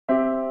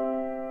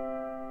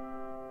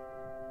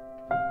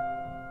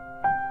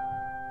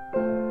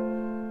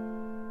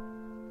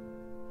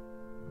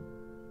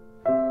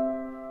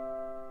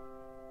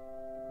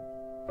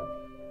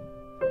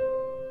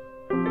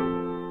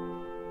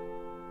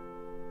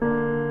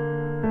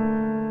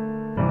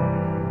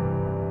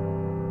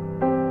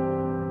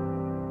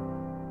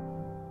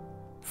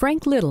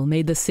Frank Little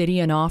made the city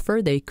an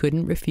offer they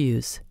couldn't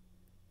refuse.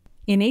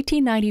 In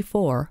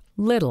 1894,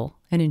 Little,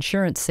 an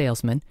insurance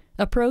salesman,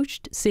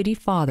 approached city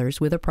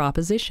fathers with a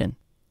proposition.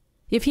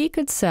 If he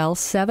could sell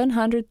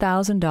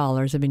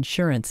 $700,000 of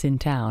insurance in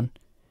town,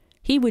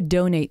 he would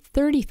donate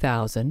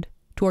 $30,000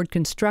 toward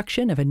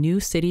construction of a new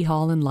city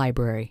hall and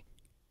library.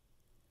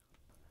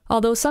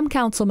 Although some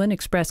councilmen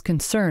expressed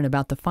concern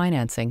about the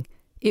financing,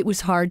 it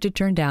was hard to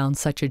turn down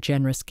such a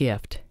generous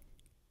gift.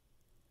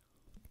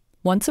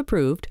 Once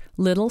approved,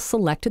 Little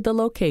selected the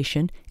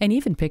location and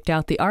even picked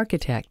out the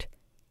architect,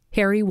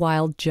 Harry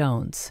Wild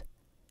Jones.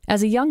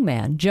 As a young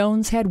man,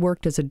 Jones had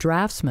worked as a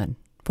draftsman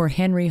for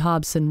Henry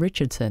Hobson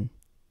Richardson,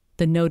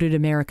 the noted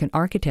American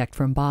architect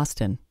from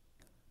Boston.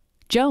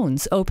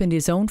 Jones opened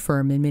his own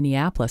firm in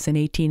Minneapolis in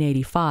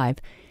 1885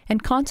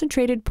 and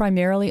concentrated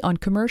primarily on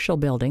commercial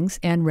buildings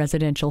and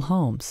residential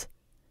homes.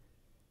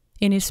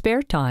 In his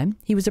spare time,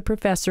 he was a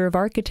professor of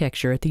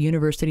architecture at the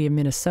University of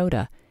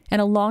Minnesota and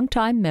a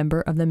longtime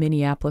member of the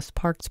Minneapolis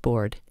Parks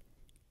Board.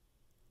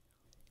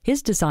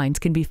 His designs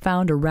can be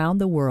found around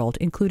the world,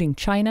 including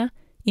China,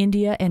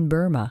 India, and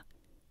Burma.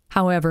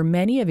 However,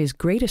 many of his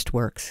greatest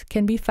works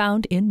can be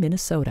found in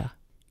Minnesota.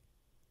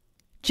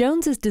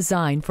 Jones's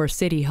design for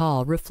City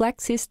Hall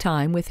reflects his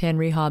time with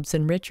Henry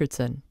Hobson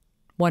Richardson,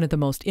 one of the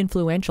most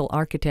influential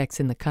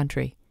architects in the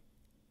country.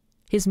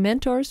 His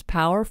mentor's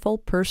powerful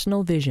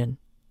personal vision,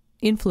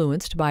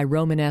 influenced by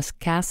Romanesque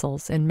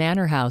castles and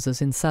manor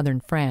houses in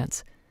southern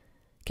France,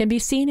 can be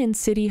seen in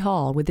City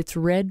Hall with its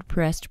red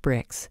pressed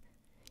bricks,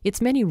 its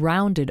many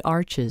rounded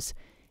arches,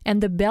 and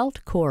the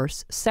belt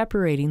course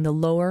separating the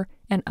lower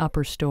and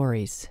upper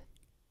stories.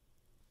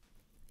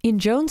 In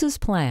Jones's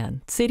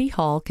plan, City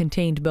Hall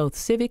contained both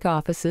civic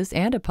offices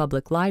and a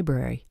public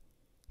library,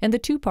 and the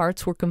two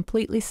parts were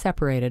completely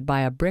separated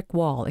by a brick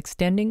wall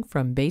extending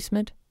from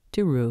basement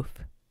to roof.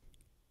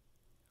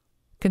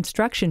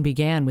 Construction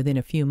began within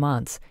a few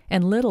months,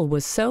 and Little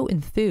was so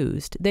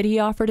enthused that he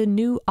offered a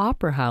new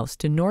opera house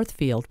to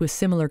Northfield with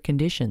similar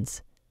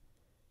conditions.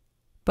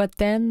 But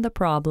then the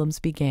problems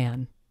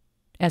began,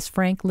 as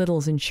Frank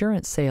Little's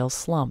insurance sales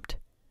slumped.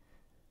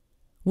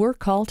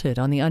 Work halted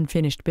on the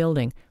unfinished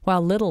building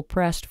while Little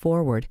pressed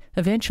forward,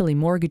 eventually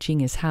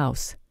mortgaging his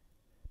house.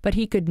 But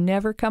he could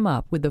never come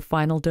up with the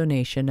final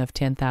donation of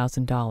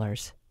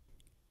 $10,000.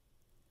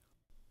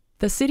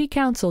 The City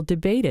Council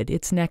debated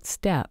its next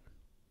step,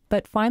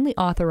 but finally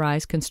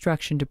authorized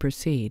construction to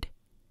proceed.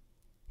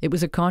 It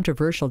was a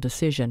controversial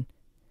decision,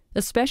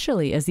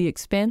 especially as the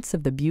expense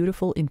of the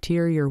beautiful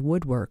interior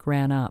woodwork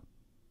ran up.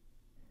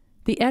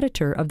 The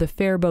editor of the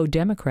Faribault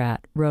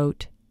Democrat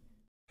wrote,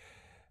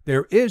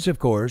 "There is, of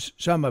course,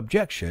 some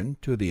objection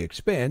to the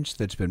expense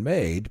that's been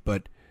made,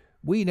 but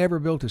we never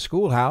built a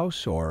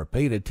schoolhouse or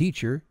paid a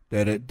teacher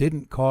that it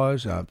didn't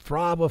cause a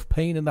throb of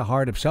pain in the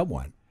heart of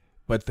someone,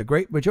 but the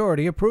great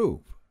majority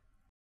approve."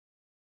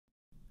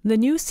 The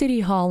new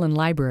City Hall and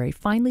Library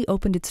finally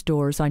opened its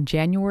doors on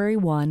January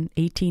 1,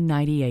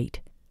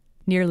 1898,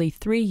 nearly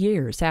 3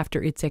 years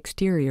after its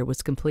exterior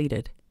was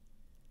completed.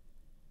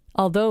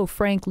 Although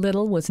Frank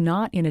Little was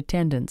not in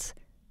attendance,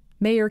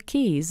 Mayor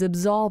Keyes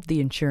absolved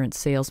the insurance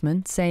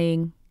salesman,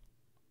 saying,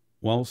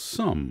 "While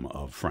some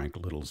of Frank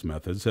Little's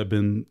methods have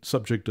been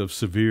subject of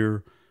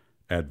severe,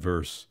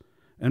 adverse,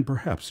 and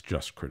perhaps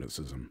just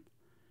criticism,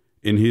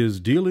 in his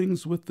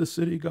dealings with the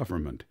city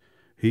government,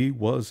 he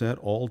was at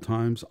all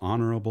times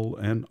honorable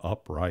and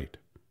upright.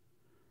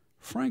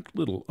 Frank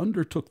Little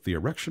undertook the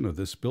erection of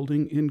this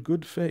building in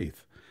good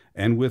faith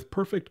and with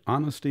perfect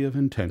honesty of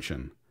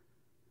intention.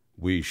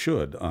 We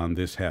should, on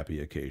this happy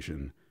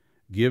occasion,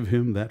 give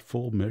him that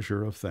full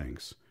measure of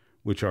thanks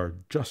which are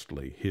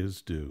justly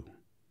his due."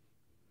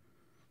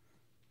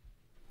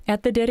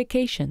 At the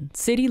dedication,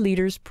 city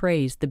leaders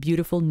praised the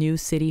beautiful new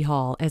City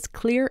Hall as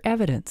clear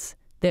evidence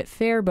that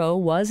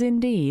Faribault was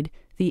indeed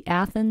the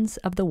Athens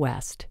of the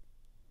West.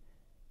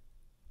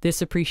 This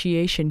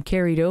appreciation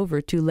carried over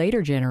to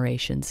later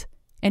generations,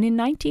 and in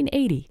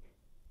 1980,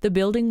 the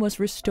building was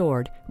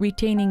restored,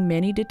 retaining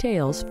many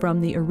details from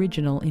the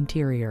original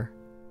interior.